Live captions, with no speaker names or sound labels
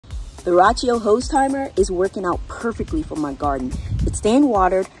The Rachio Hose Timer is working out perfectly for my garden. It's staying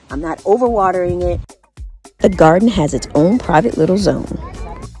watered, I'm not overwatering it. The garden has its own private little zone.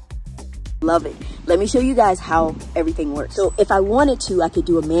 Love it. Let me show you guys how everything works. So if I wanted to, I could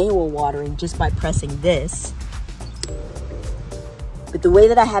do a manual watering just by pressing this. But the way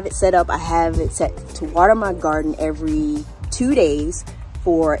that I have it set up, I have it set to water my garden every 2 days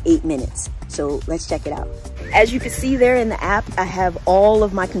for 8 minutes. So let's check it out. As you can see there in the app, I have all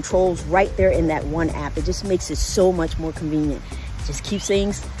of my controls right there in that one app. It just makes it so much more convenient. It just keeps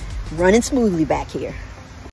things running smoothly back here.